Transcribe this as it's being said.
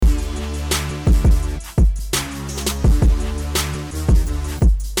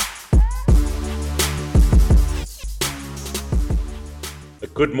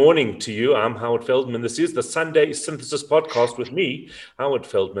Good morning to you. I'm Howard Feldman. This is the Sunday Synthesis Podcast with me, Howard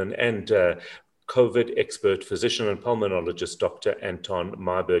Feldman, and COVID expert physician and pulmonologist, Dr. Anton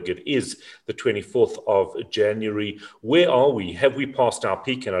Meyberg. It is the 24th of January. Where are we? Have we passed our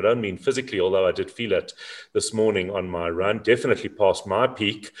peak? And I don't mean physically, although I did feel it this morning on my run. Definitely past my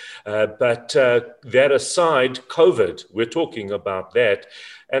peak. But that aside, COVID, we're talking about that.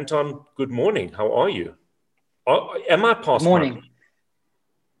 Anton, good morning. How are you? Am I past my peak?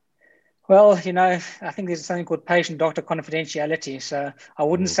 Well, I think there's something called patient-doctor confidentiality. So I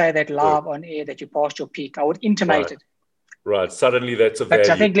wouldn't say that live on air that you passed your peak. I would intimate it. Right. Suddenly that's a value. But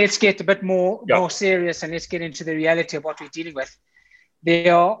I think let's get a bit more serious and let's get into the reality of what we're dealing with.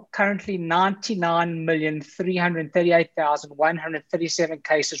 There are currently 99,338,137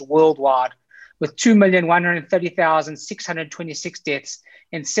 cases worldwide, with 2,130,626 deaths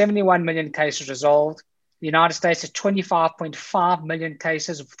and 71 million cases resolved. The United States has 25.5 million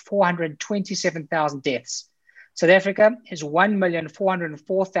cases with 427,000 deaths. South Africa has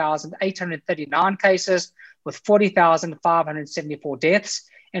 1,404,839 cases with 40,574 deaths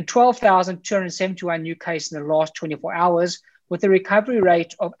and 12,271 new cases in the last 24 hours with a recovery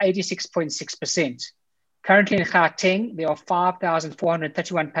rate of 86.6%. Currently in Gauteng, there are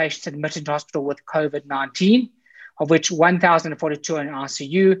 5,431 patients admitted into hospital with COVID-19, of which 1,042 are in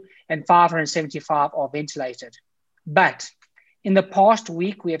ICU and 575 are ventilated. But in the past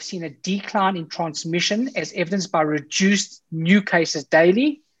week, we have seen a decline in transmission as evidenced by reduced new cases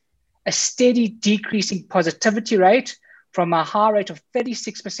daily, a steady decreasing positivity rate from a high rate of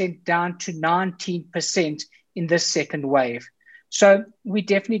 36% down to 19% in this second wave. So we're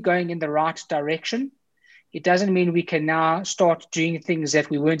definitely going in the right direction. It doesn't mean we can now start doing things that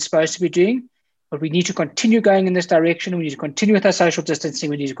we weren't supposed to be doing, but we need to continue going in this direction. We need to continue with our social distancing.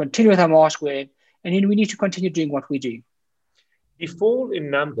 We need to continue with our mask wearing. And then we need to continue doing what we do. The fall in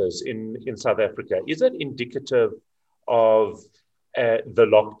numbers in South Africa, is that indicative of the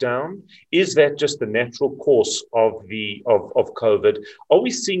lockdown? Is that just the natural course of COVID? Are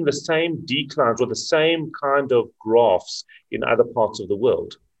we seeing the same declines or the same kind of graphs in other parts of the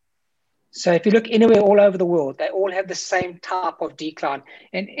world? So if you look anywhere all over the world, they all have the same type of decline.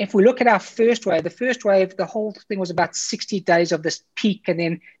 And if we look at our first wave, the whole thing was about 60 days of this peak and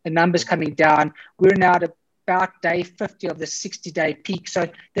then the numbers coming down. We're now at about day 50 of the 60-day peak. So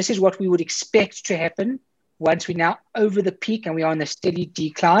this is what we would expect to happen once we're now over the peak and we are on a steady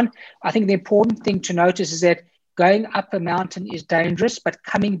decline. I think the important thing to notice is that going up a mountain is dangerous, but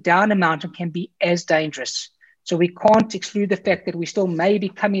coming down a mountain can be as dangerous. So we can't exclude the fact that we still may be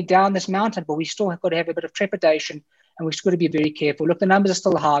coming down this mountain, but we still have got to have a bit of trepidation and we've got to be very careful. Look, the numbers are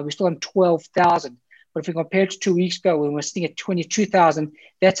still high. We're still on 12,000. But if we compare it to 2 weeks ago when we were sitting at 22,000,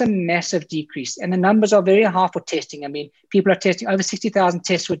 that's a massive decrease. And the numbers are very high for testing. I mean, people are testing. Over 60,000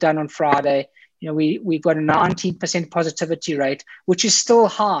 tests were done on Friday. We've got a 19% positivity rate, which is still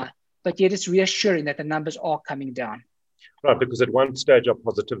high, but yet it's reassuring that the numbers are coming down. Right, because at one stage our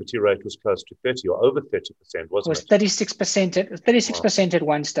positivity rate was close to 30 or over 30%, wasn't it? It was 36% at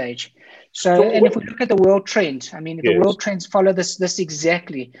one stage. So, and if we look at the world trend, the world trends follow this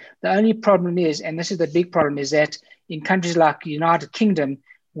exactly. The only problem is, and this is the big problem, is that in countries like the United Kingdom,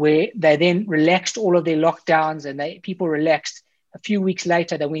 where they then relaxed all of their lockdowns and people relaxed, a few weeks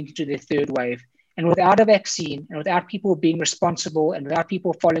later they went into their third wave. And without a vaccine and without people being responsible and without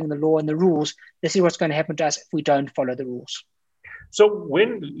people following the law and the rules, this is what's going to happen to us if we don't follow the rules. So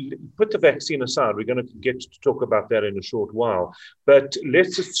put the vaccine aside, we're going to get to talk about that in a short while. But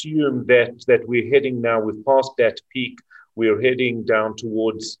let's assume that we're heading now, we've passed that peak, we're heading down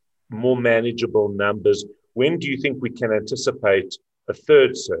towards more manageable numbers. When do you think we can anticipate a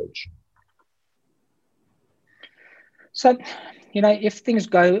third surge? So, if things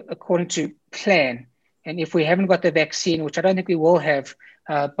go according to plan, and if we haven't got the vaccine, which I don't think we will have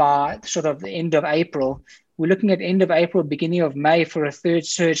by sort of the end of April, we're looking at end of April, beginning of May for a third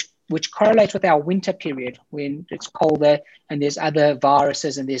surge, which correlates with our winter period when it's colder and there's other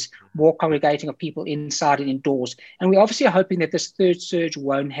viruses and there's more congregating of people inside and indoors. And we're obviously hoping that this third surge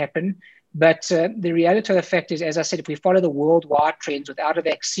won't happen. But the reality of the fact is, as I said, if we follow the worldwide trends without a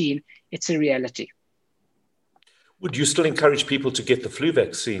vaccine, it's a reality. Would you still encourage people to get the flu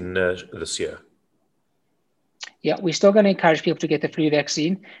vaccine this year? Yeah, we're still going to encourage people to get the flu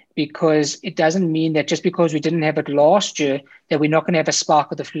vaccine because it doesn't mean that just because we didn't have it last year that we're not going to have a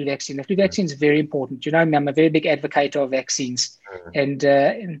spike with the flu vaccine. The flu vaccine is very important. I'm a very big advocate of vaccines.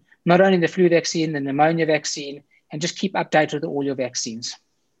 And not only the flu vaccine, the pneumonia vaccine, and just keep updated with all your vaccines.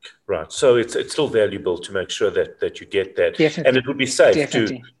 Right. So it's still valuable to make sure that you get that. And Definitely. it would be safe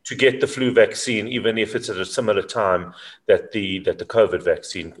Definitely. to get the flu vaccine, even if it's at a similar time that the COVID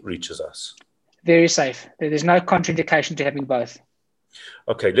vaccine reaches us. Very safe. There's no contraindication to having both.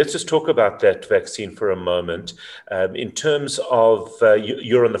 Okay, let's just talk about that vaccine for a moment. In terms of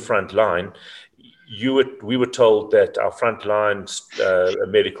you're on the front line, we were told that our frontline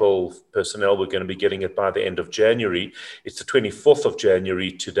medical personnel were going to be getting it by the end of January. It's the 24th of January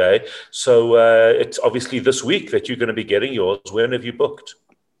today. So it's obviously this week that you're going to be getting yours. When have you booked?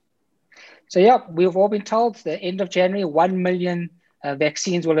 So, yeah, we've all been told the end of January, 1 million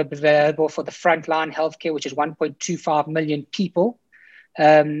vaccines will be available for the frontline healthcare, which is 1.25 million people.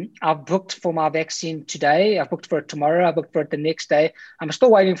 I've booked for my vaccine today. I've booked for it tomorrow. I booked for it the next day. I'm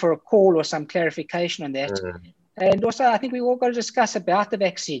still waiting for a call or some clarification on that. And also, I think we all got to discuss about the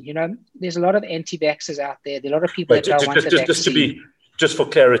vaccine. You know, there's a lot of anti-vaxxers out there. There are a lot of people that don't want the vaccine. Just for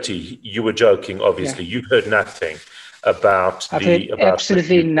clarity, you were joking, obviously. Yeah. You've heard nothing about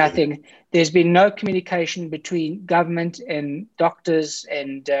absolutely nothing. There's been no communication between government and doctors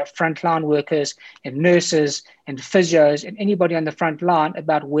and frontline workers and nurses and physios and anybody on the front line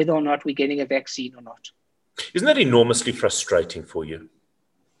about whether or not we're getting a vaccine or not. Isn't that enormously frustrating for you?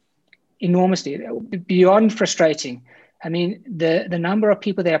 Enormously, beyond frustrating. I mean, the number of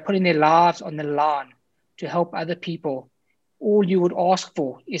people that are putting their lives on the line to help other people, all you would ask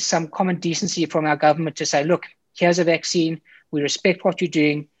for is some common decency from our government to say, look, here's a vaccine. We respect what you're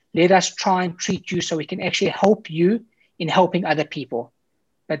doing. Let us try and treat you so we can actually help you in helping other people.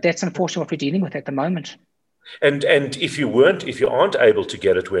 But that's unfortunately what we're dealing with at the moment. And if you aren't able to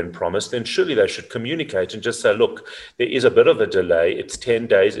get it when promised, then surely they should communicate and just say, look, there is a bit of a delay. It's 10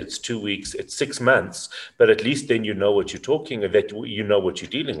 days, it's 2 weeks, it's 6 months, but at least then you know what you're talking about, that you know what you're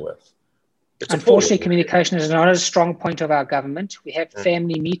dealing with. Unfortunately, communication is not a strong point of our government. We have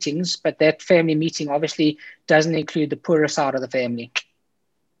family meetings, but that family meeting obviously doesn't include the poorer side of the family.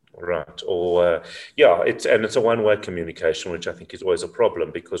 Right. Or, it's a one-way communication, which I think is always a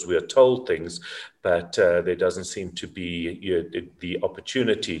problem because we are told things, but there doesn't seem to be the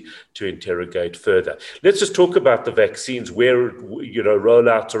opportunity to interrogate further. Let's just talk about the vaccines, where,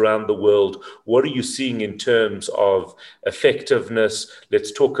 rollouts around the world. What are you seeing in terms of effectiveness?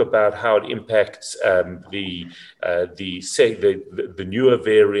 Let's talk about how it impacts the newer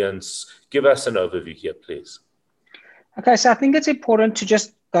variants. Give us an overview here, please. Okay, so I think it's important to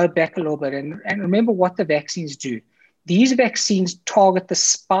just go back a little bit and remember what the vaccines do. These vaccines target the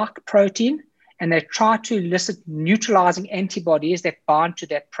spike protein and they try to elicit neutralizing antibodies that bind to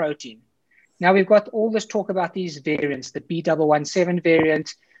that protein. Now we've got all this talk about these variants, the B117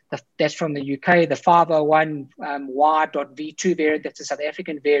 variant, that's from the UK, the 501Y.V2 variant, that's a South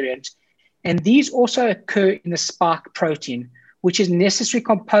African variant. And these also occur in the spike protein, which is a necessary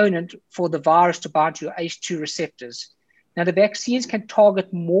component for the virus to bind to ACE2 receptors. Now, the vaccines can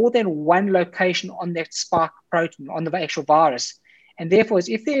target more than one location on that spike protein, on the actual virus. And therefore,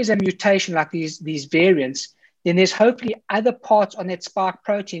 if there is a mutation like these variants, then there's hopefully other parts on that spike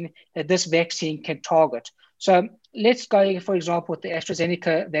protein that this vaccine can target. So let's go, for example, with the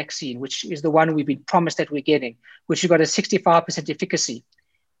AstraZeneca vaccine, which is the one we've been promised that we're getting, which has got a 65% efficacy.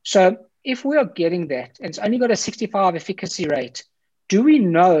 So if we are getting that, and it's only got a 65 efficacy rate, do we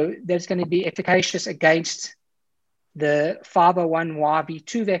know that it's going to be efficacious against the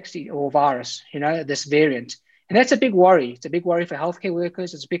 501YV2 vaccine or virus, this variant? And that's a big worry. It's a big worry for healthcare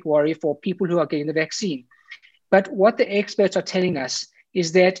workers. It's a big worry for people who are getting the vaccine. But what the experts are telling us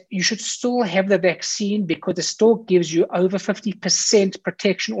is that you should still have the vaccine because it still gives you over 50%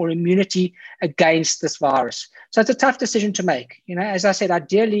 protection or immunity against this virus. So it's a tough decision to make. As I said,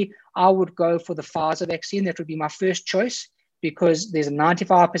 ideally, I would go for the Pfizer vaccine. That would be my first choice because there's a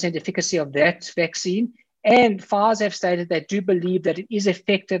 95% efficacy of that vaccine. And Pfizer have stated they do believe that it is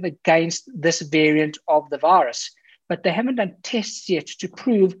effective against this variant of the virus. But they haven't done tests yet to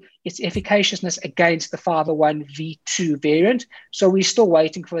prove its efficaciousness against the 501V2 variant. So we're still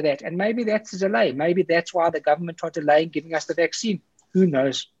waiting for that. And maybe that's a delay. Maybe that's why the government are delaying giving us the vaccine. Who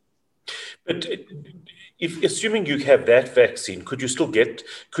knows? But assuming you have that vaccine, could you still get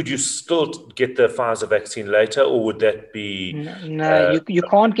the Pfizer vaccine later, or would that be no? You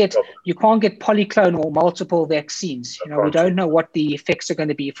can't get polyclonal or multiple vaccines. We don't know what the effects are going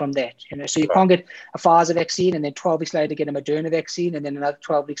to be from that. So you can't get a Pfizer vaccine and then 12 weeks later get a Moderna vaccine and then another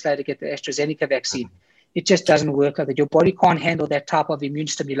 12 weeks later get the AstraZeneca vaccine. It just doesn't work like that. Your body can't handle that type of immune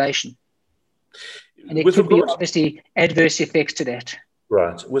stimulation, and there could be obviously adverse effects to that.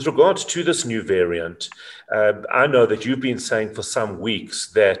 Right. With regards to this new variant, I know that you've been saying for some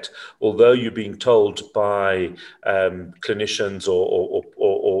weeks that although you're being told by clinicians or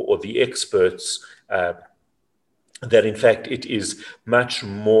or the experts that in fact it is much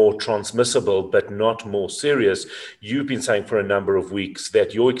more transmissible but not more serious. You've been saying for a number of weeks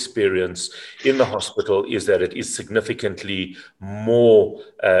that your experience in the hospital is that it is significantly more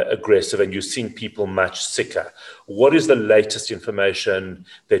aggressive, and you're seeing people much sicker. What is the latest information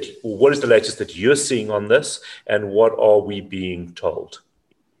what is the latest that you're seeing on this, and what are we being told?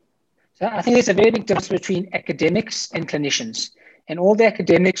 So I think there's a very big difference between academics and clinicians. And all the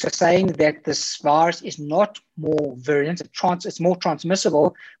academics are saying that this virus is not more virulent, it's more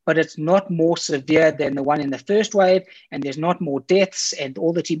transmissible, but it's not more severe than the one in the first wave, and there's not more deaths. And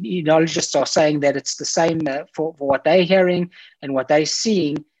all the immunologists are saying that it's the same for what they're hearing and what they're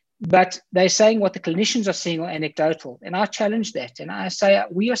seeing. But they're saying what the clinicians are seeing are anecdotal. And I challenge that. And I say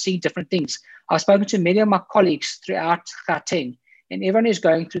we are seeing different things. I've spoken to many of my colleagues throughout Gauteng, and everyone is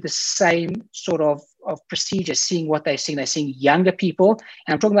going through the same sort of procedure, seeing what they're seeing. They're seeing younger people,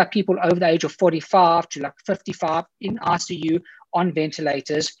 and I'm talking about people over the age of 45 to like 55 in ICU on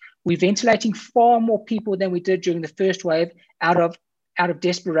ventilators. We're ventilating far more people than we did during the first wave out of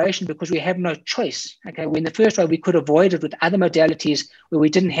desperation, because we have no choice. Okay, when the first wave we could avoid it with other modalities where we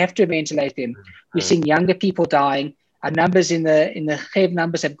didn't have to ventilate them. We're seeing younger people dying. Our numbers in the HIV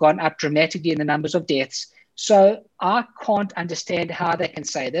numbers have gone up dramatically in the numbers of deaths. So I can't understand how they can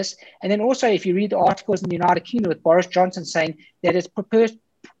say this. And then also, if you read the articles in the United Kingdom with Boris Johnson saying that it's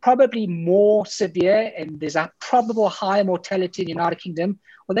probably more severe and there's a probable higher mortality in the United Kingdom,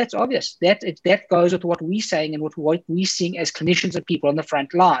 well, that's obvious. That goes with what we're saying and what we're seeing as clinicians and people on the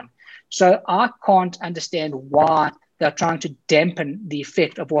front line. So I can't understand why they're trying to dampen the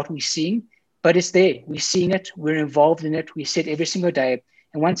effect of what we're seeing, but it's there. We're seeing it. We're involved in it. We see it every single day.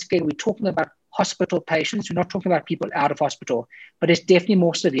 And once again, we're talking about hospital patients. We're not talking about people out of hospital, but it's definitely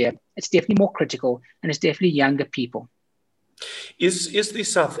more severe. It's definitely more critical, and it's definitely younger people. Is the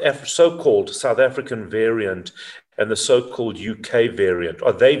so-called South African variant and the so-called UK variant,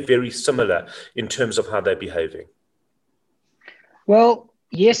 are they very similar in terms of how they're behaving? Well,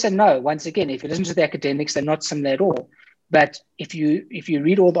 yes and no. Once again, if you listen to the academics, they're not similar at all. But if you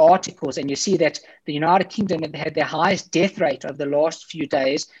read all the articles and you see that the United Kingdom had their highest death rate of the last few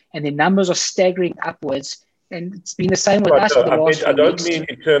days, and the numbers are staggering upwards, and it's been the same with us for the last few weeks. I don't mean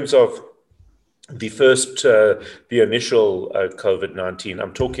in terms of the first, the initial COVID-19.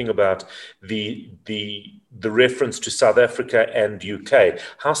 I'm talking about the reference to South Africa and UK.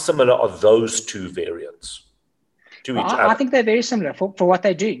 How similar are those two variants to each other? I think they're very similar for what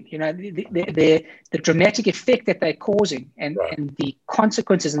they're doing. You know, the dramatic effect that they're causing, and the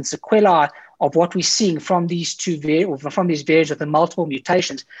consequences and sequelae of what we're seeing from these variants with the multiple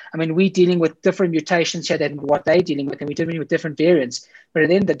mutations. I mean, we're dealing with different mutations here than what they're dealing with, and we're dealing with different variants. But at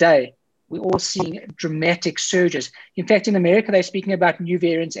the end of the day, we're all seeing dramatic surges. In fact, in America, they're speaking about new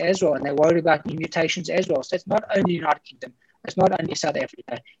variants as well, and they're worried about new mutations as well. So it's not only the United Kingdom, it's not only South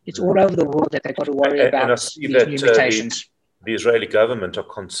Africa, it's all over the world that they've got to worry about these new mutations. The Israeli government are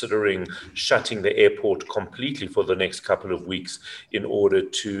considering shutting the airport completely for the next couple of weeks in order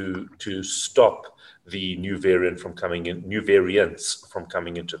to stop the new variants from coming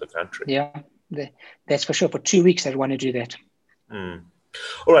into the country. Yeah, that's for sure. For 2 weeks, they want to do that.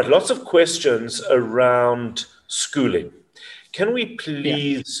 All right, lots of questions around schooling. Can we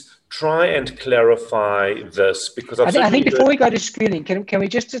please try and clarify this? Because I think before we go to schooling, can we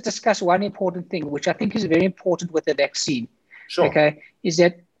just discuss one important thing, which I think is very important with the vaccine? Sure. Okay, is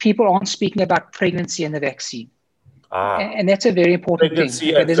that people aren't speaking about pregnancy and the vaccine. And that's a very important thing.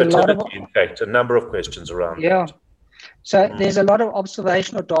 Okay, there's in fact, a number of questions around that. So there's a lot of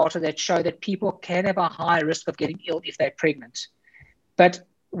observational data that show that people can have a high risk of getting ill if they're pregnant. But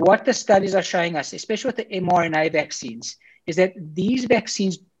what the studies are showing us, especially with the mRNA vaccines, is that these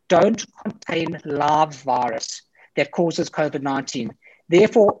vaccines don't contain live virus that causes COVID-19.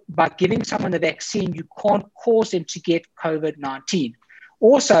 Therefore, by giving someone the vaccine, you can't cause them to get COVID-19.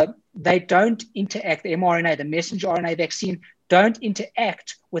 Also, they don't interact, the mRNA, the messenger RNA vaccine, don't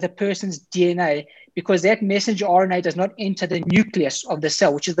interact with a person's DNA, because that messenger RNA does not enter the nucleus of the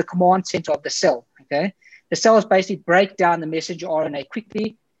cell, which is the command center of the cell, okay? The cells basically break down the messenger RNA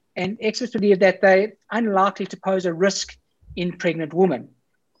quickly, and experts believe that they're unlikely to pose a risk in pregnant women.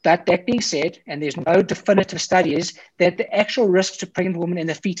 But that being said, and there's no definitive studies, that the actual risks to pregnant women and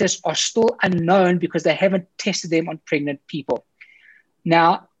the fetus are still unknown because they haven't tested them on pregnant people.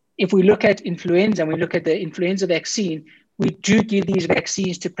 Now, if we look at influenza and we look at the influenza vaccine, we do give these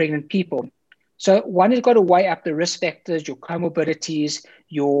vaccines to pregnant people. So one has got to weigh up the risk factors, your comorbidities,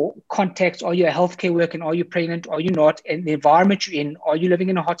 your contacts. Are you a healthcare worker and are you pregnant? Are you not? And the environment you're in, are you living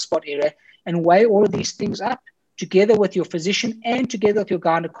in a hotspot area? And weigh all of these things up together with your physician and together with your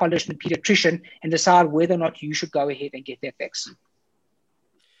gynecologist and pediatrician, and decide whether or not you should go ahead and get that vaccine.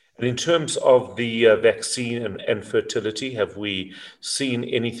 And in terms of the vaccine and fertility, have we seen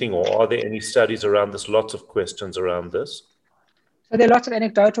anything, or are there any studies around this? Lots of questions around this. So there are lots of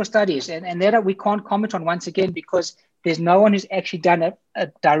anecdotal studies, and that we can't comment on once again because there's no one who's actually done a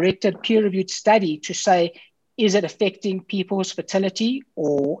directed peer-reviewed study to say, is it affecting people's fertility,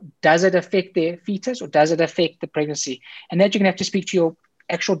 or does it affect their fetus, or does it affect the pregnancy? And that you're going to have to speak to your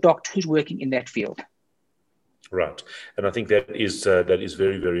actual doctor who's working in that field. Right. And I think that is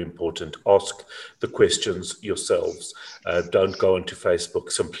very, very important. Ask the questions yourselves. Don't go onto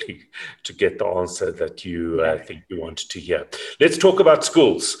Facebook simply to get the answer that you think you want to hear. Let's talk about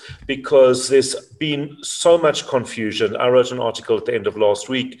schools, because there's been so much confusion. I wrote an article at the end of last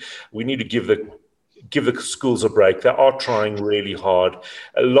week. We need to give the schools a break. They are trying really hard.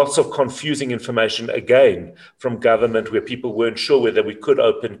 Lots of confusing information, again, from government, where people weren't sure whether we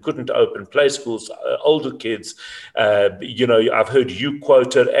couldn't open play schools, older kids. I've heard you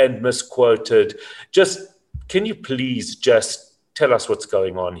quoted and misquoted. Can you please just tell us what's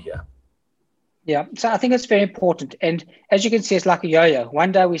going on here? Yeah, so I think it's very important. And as you can see, it's like a yo-yo.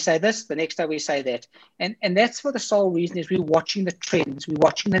 One day we say this, the next day we say that. And that's for the sole reason is we're watching the trends, we're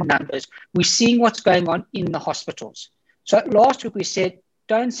watching the numbers, we're seeing what's going on in the hospitals. So last week we said,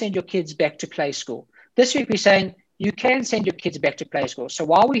 don't send your kids back to play school. This week we're saying, you can send your kids back to play school. So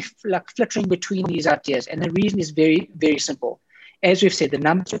while we're flittering between these ideas, and the reason is very, very simple. As we've said, the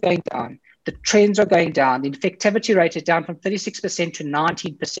numbers are going down, the trends are going down, the infectivity rate is down from 36% to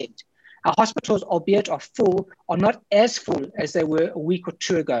 19%. Our hospitals, albeit are full, are not as full as they were a week or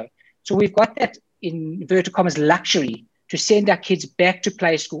two ago. So we've got that, in inverted commas, luxury to send our kids back to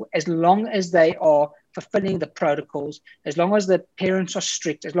play school as long as they are fulfilling the protocols, as long as the parents are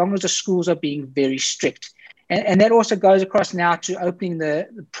strict, as long as the schools are being very strict. And that also goes across now to opening the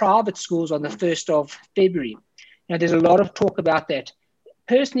private schools on the 1st of February. There's a lot of talk about that.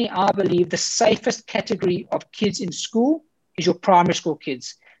 Personally, I believe the safest category of kids in school is your primary school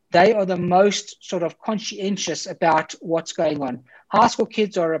kids. They are the most sort of conscientious about what's going on. High school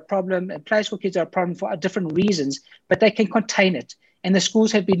kids are a problem, and play school kids are a problem for different reasons, but they can contain it. And the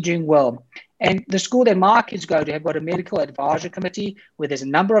schools have been doing well. And the school that my kids go to have got a medical advisory committee where there's a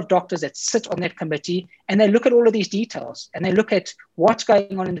number of doctors that sit on that committee, and they look at all of these details, and they look at what's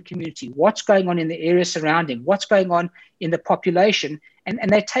going on in the community, what's going on in the area surrounding, what's going on in the population,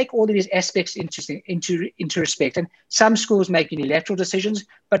 and they take all of these aspects into respect. And some schools make unilateral decisions,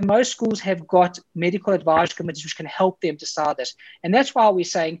 but most schools have got medical advisory committees which can help them decide this. And that's why we're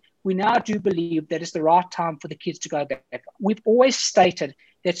saying we now do believe that it's the right time for the kids to go back. We've always stated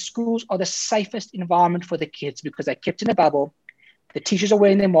that schools are the safest environment for the kids because they're kept in a bubble. The teachers are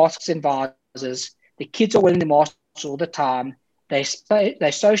wearing their masks and visors. The kids are wearing their masks all the time. They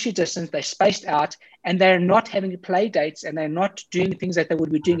socially distanced, they're spaced out, and they're not having play dates, and they're not doing things that they would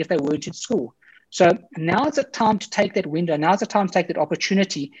be doing if they weren't in school. So now is the time to take that window. Now is the time to take that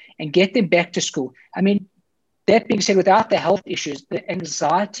opportunity and get them back to school. I mean, that being said, without the health issues, the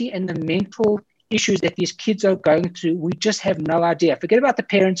anxiety and the mental issues that these kids are going through, we just have no idea. Forget about the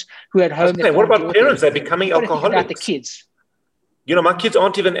parents who are at home. What about parents? They're becoming alcoholics. About the kids. My kids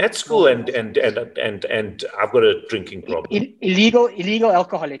aren't even at school, and I've got a drinking problem. Illegal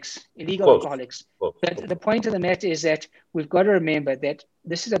alcoholics. Alcoholics. Close. But the point of the matter is that we've got to remember that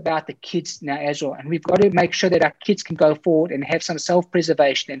this is about the kids now as well, and we've got to make sure that our kids can go forward and have some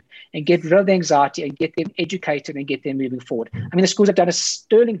self-preservation and get rid of the anxiety and get them educated and get them moving forward. I mean, the schools have done a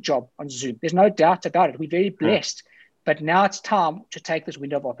sterling job on Zoom. There's no doubt about it. We're very blessed, but now it's time to take this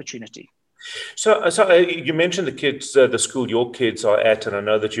window of opportunity. So you mentioned the kids, the school your kids are at, and I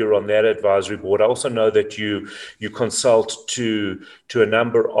know that you're on that advisory board. I also know that you consult to a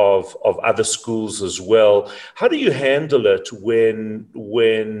number of other schools as well. How do you handle it when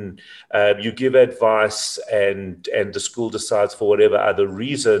you give advice and the school decides for whatever other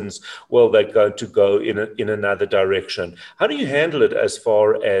reasons, well, they're going to go in another direction? How do you handle it as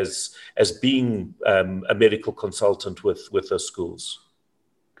far as being a medical consultant with the schools?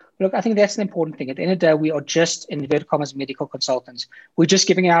 Look, I think that's an important thing. At the end of the day, we are just, in inverted commas, medical consultants. We're just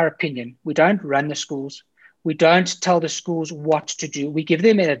giving our opinion. We don't run the schools. We don't tell the schools what to do. We give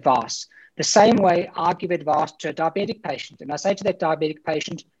them advice. The same way I give advice to a diabetic patient. And I say to that diabetic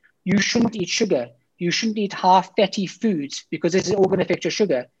patient, you shouldn't eat sugar. You shouldn't eat high-fatty foods because this is all going to affect your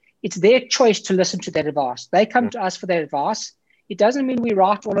sugar. It's their choice to listen to that advice. They come to us for that advice. It doesn't mean we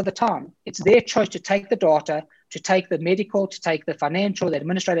right all of the time. It's their choice to take the data, to take the medical, to take the financial, the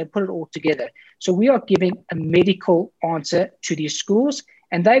administrative, and put it all together. So we are giving a medical answer to these schools,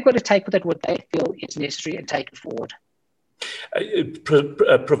 And they've got to take with it what they feel is necessary and take it forward.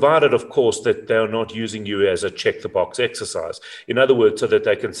 Provided, of course, that they're not using you as a check-the-box exercise. In other words, so that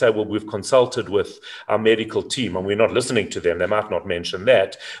they can say, well, we've consulted with our medical team, and we're not listening to them. They might not mention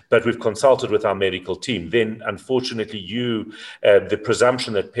that, but we've consulted with our medical team. Then, unfortunately, the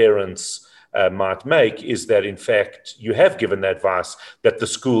presumption that parents might make is that, in fact, you have given the advice that the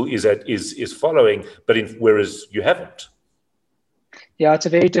school is following, but whereas you haven't. Yeah, it's a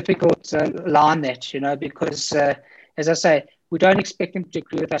very difficult line that, because as I say, we don't expect them to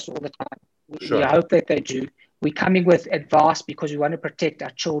agree with us all the time. Sure. We hope that they do. We're coming with advice because we want to protect our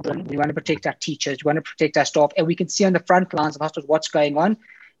children. We want to protect our teachers. We want to protect our staff. And we can see on the front lines of hospitals what's going on.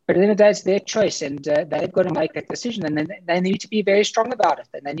 But at the end of the day, it's their choice. And they've got to make that decision. And then they need to be very strong about it.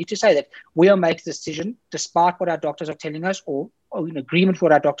 And they need to say that we'll make the decision despite what our doctors are telling us or in agreement with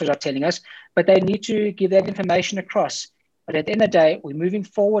what our doctors are telling us. But they need to give that information across. But at the end of the day, we're moving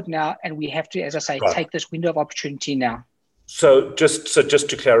forward now, and we have to, as I say, take this window of opportunity now. So just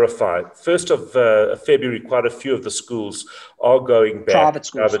to clarify, 1st of February, quite a few of the schools are going back.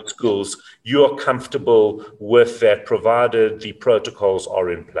 Private schools. You are comfortable with that, provided the protocols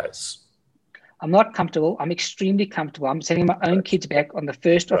are in place? I'm not comfortable. I'm extremely comfortable. I'm sending my own kids back on the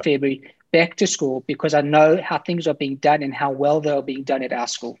 1st of February back to school because I know how things are being done and how well they're being done at our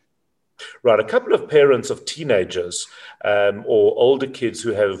school. Right. A couple of parents of teenagers or older kids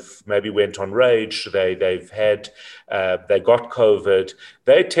who have maybe went on rage, they got COVID.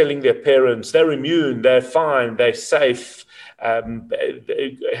 They're telling their parents they're immune, they're fine, they're safe,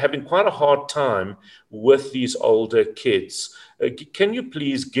 having quite a hard time with these older kids. Can you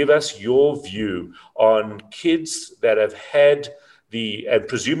please give us your view on kids that have had and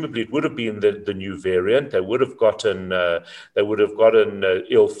presumably it would have been the new variant. They would have gotten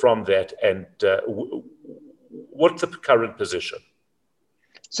ill from that. And what's the current position?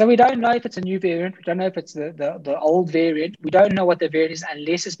 So we don't know if it's a new variant. We don't know if it's the old variant. We don't know what the variant is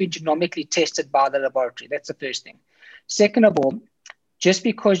unless it's been genomically tested by the laboratory. That's the first thing. Second of all, just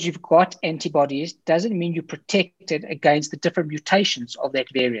because you've got antibodies doesn't mean you're protected against the different mutations of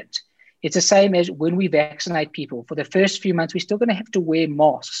that variant. It's the same as when we vaccinate people. For the first few months, we're still going to have to wear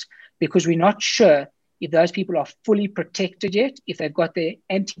masks because we're not sure if those people are fully protected yet, if they've got their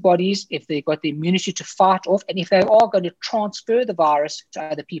antibodies, if they've got the immunity to fight off, and if they are going to transfer the virus to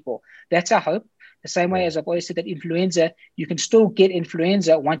other people. That's our hope. The same way as I've always said that influenza, you can still get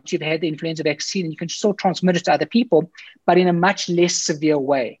influenza once you've had the influenza vaccine, and you can still transmit it to other people, but in a much less severe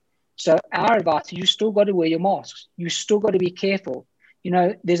way. So our advice, you still got to wear your masks. You still got to be careful.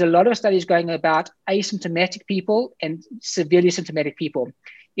 There's a lot of studies going about asymptomatic people and severely symptomatic people.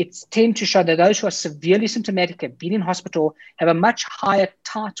 It's tend to show that those who are severely symptomatic, have been in hospital, have a much higher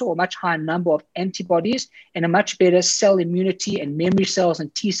titer or much higher number of antibodies and a much better cell immunity and memory cells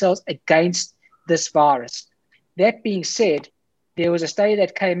and T cells against this virus. That being said, there was a study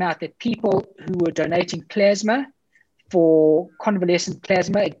that came out that people who were donating plasma for convalescent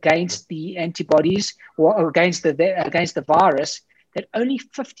plasma against the antibodies or against the virus, that only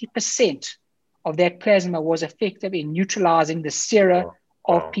 50% of that plasma was effective in neutralizing the sera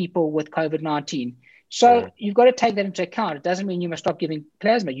of people with COVID-19. So you've got to take that into account. It doesn't mean you must stop giving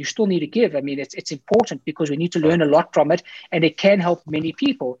plasma. You still need to give. I mean, it's important because we need to learn a lot from it, and it can help many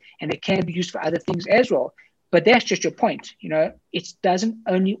people, and it can be used for other things as well. But that's just your point. It doesn't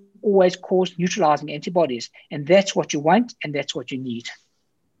only always cause neutralizing antibodies, and that's what you want, and that's what you need.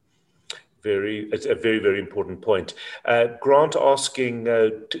 It's a very, very important point. Grant asking,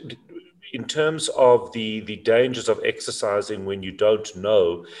 in terms of the dangers of exercising when you don't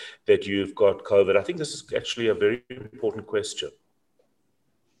know that you've got COVID, I think this is actually a very important question.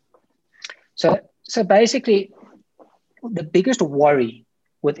 So basically, the biggest worry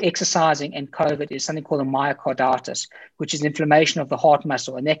with exercising and COVID is something called a myocarditis, which is inflammation of the heart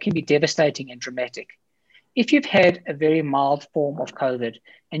muscle, and that can be devastating and dramatic. If you've had a very mild form of COVID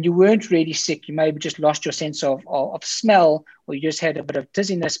and you weren't really sick, you maybe just lost your sense of smell, or you just had a bit of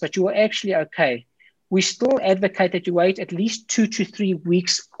dizziness, but you were actually okay, we still advocate that you wait at least 2 to 3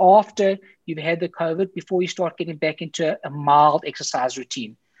 weeks after you've had the COVID before you start getting back into a mild exercise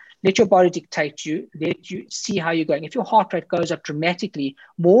routine. Let your body dictate you, let you see how you're going. If your heart rate goes up dramatically,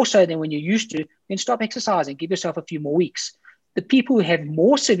 more so than when you're used to, then stop exercising, give yourself a few more weeks. The people who have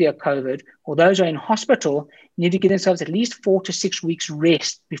more severe COVID or those who are in hospital need to give themselves at least 4 to 6 weeks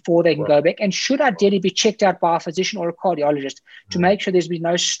rest before they can go back, and should ideally be checked out by a physician or a cardiologist to make sure there's been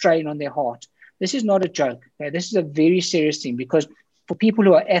no strain on their heart. This is not a joke. Okay? This is a very serious thing, because for people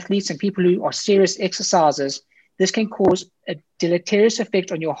who are athletes and people who are serious exercisers, This can cause a deleterious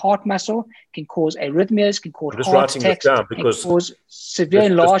effect on your heart muscle, can cause arrhythmias, can cause I'm just heart writing this attacks, down can because cause severe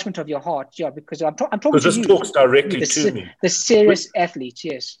enlargement of your heart. Yeah, because I'm talking because to this you, talks directly to me. the serious athlete,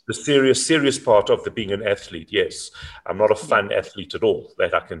 yes. The serious part of the being an athlete, yes. I'm not a fun athlete at all,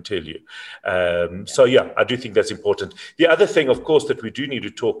 that I can tell you. So, yeah, I do think that's important. The other thing, of course, that we do need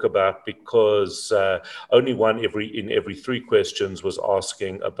to talk about, because only one in every 3 questions was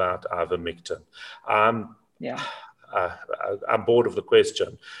asking about ivermectin. I'm bored of the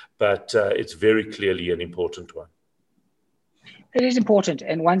question, but it's very clearly an important one. It is important.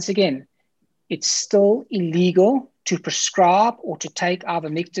 And once again, it's still illegal to prescribe or to take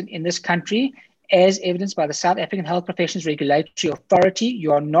ivermectin in this country, as evidenced by the South African Health Professions Regulatory Authority.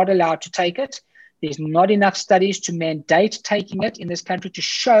 You are not allowed to take it. There's not enough studies to mandate taking it in this country to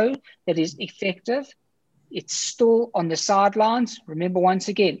show that it is effective. It's still on the sidelines. Remember, once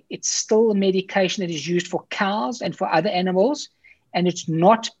again, it's still a medication that is used for cows and for other animals, and it's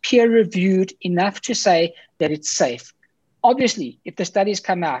not peer-reviewed enough to say that it's safe. Obviously, if the studies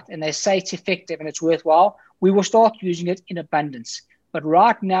come out and they say it's effective and it's worthwhile, we will start using it in abundance. But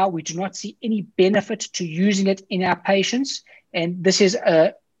right now, we do not see any benefit to using it in our patients. And this is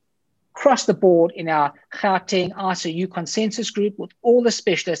across the board in our Gauteng ICU consensus group with all the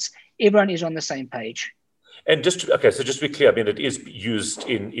specialists. Everyone is on the same page. And just to be clear, I mean, it is used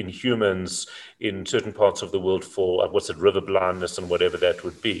in humans in certain parts of the world for river blindness and whatever that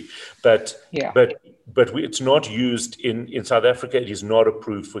would be. But it's not used in South Africa. It is not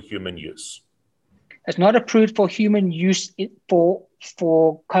approved for human use. It's not approved for human use for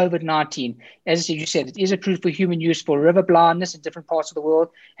COVID-19. As you said, it is approved for human use for river blindness in different parts of the world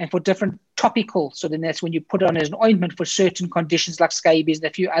and for different topical. So then that's when you put it on as an ointment for certain conditions like scabies and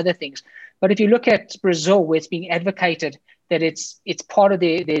a few other things. But if you look at Brazil, where it's being advocated that it's part of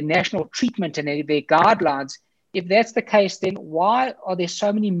their national treatment and their guidelines, if that's the case, then why are there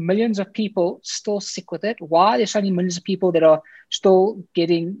so many millions of people still sick with it? Why are there so many millions of people that are still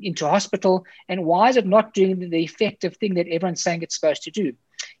getting into hospital? And why is it not doing the effective thing that everyone's saying it's supposed to do?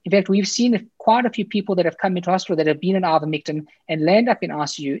 In fact, we've seen quite a few people that have come into hospital that have been on ivermectin and land up in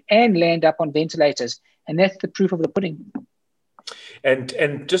ICU and land up on ventilators. And that's the proof of the pudding.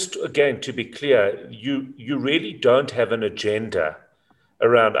 And just again, to be clear, you really don't have an agenda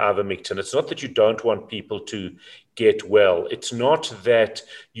around ivermectin. It's not that you don't want people to get well. It's not that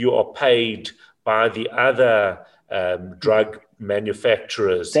you are paid by the other drug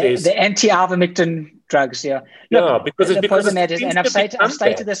manufacturers. The anti-ivermectin drugs, yeah. Look, because I've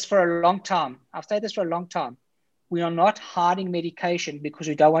stated this for a long time. We are not hiding medication because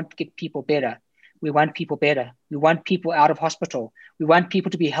we don't want to get people better. We want people better. We want people out of hospital. We want people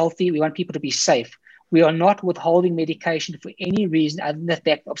to be healthy. We want people to be safe. We are not withholding medication for any reason other than the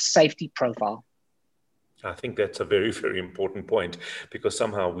fact of safety profile. I think that's a very, very important point, because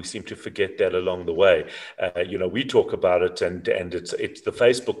somehow we seem to forget that along the way. We talk about it and it's the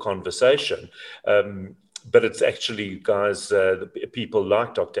Facebook conversation. But it's actually guys, people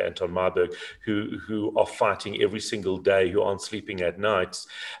like Dr. Anton Meyberg who are fighting every single day, who aren't sleeping at nights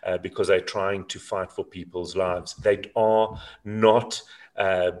because they're trying to fight for people's lives. They are not...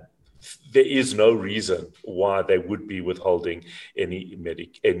 there is no reason why they would be withholding any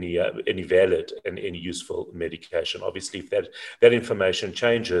valid and any useful medication. Obviously, if that information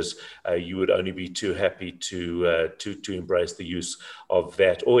changes, you would only be too happy to embrace the use of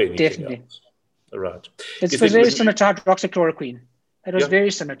that or anything else. Right. It's very similar to hydroxychloroquine. It was very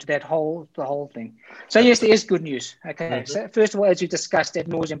similar to the whole thing. So yes, there is good news. Okay. Mm-hmm. So first of all, as we discussed ad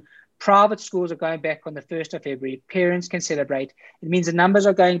nauseum, private schools are going back on the 1st of February. Parents can celebrate. It means the numbers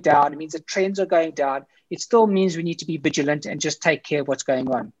are going down. It means the trends are going down. It still means we need to be vigilant and just take care of what's going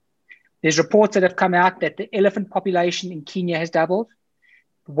on. There's reports that have come out that the elephant population in Kenya has doubled.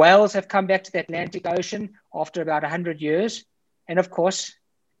 Whales have come back to the Atlantic Ocean after about 100 years. And of course,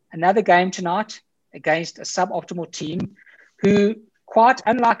 another game tonight against a suboptimal team who, quite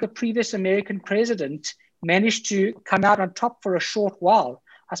unlike a previous American president, managed to come out on top for a short while.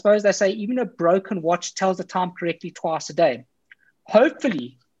 I suppose they say even a broken watch tells the time correctly twice a day.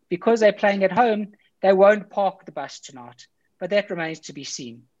 Hopefully, because they're playing at home, they won't park the bus tonight, but that remains to be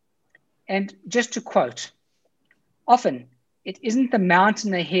seen. And just to quote, often it isn't the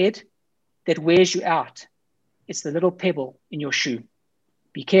mountain ahead that wears you out. It's the little pebble in your shoe.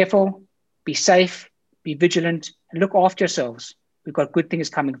 Be careful, be safe, be vigilant, and look after yourselves. We've got good things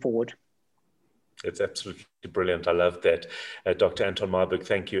coming forward. It's absolutely brilliant. I love that. Dr. Anton Meyberg,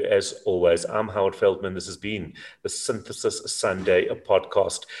 thank you as always. I'm Howard Feldman. This has been the Synthesis Sunday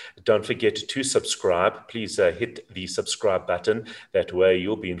podcast. Don't forget to subscribe. Please hit the subscribe button. That way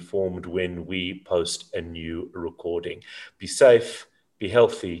you'll be informed when we post a new recording. Be safe, be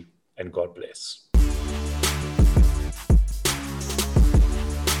healthy, and God bless.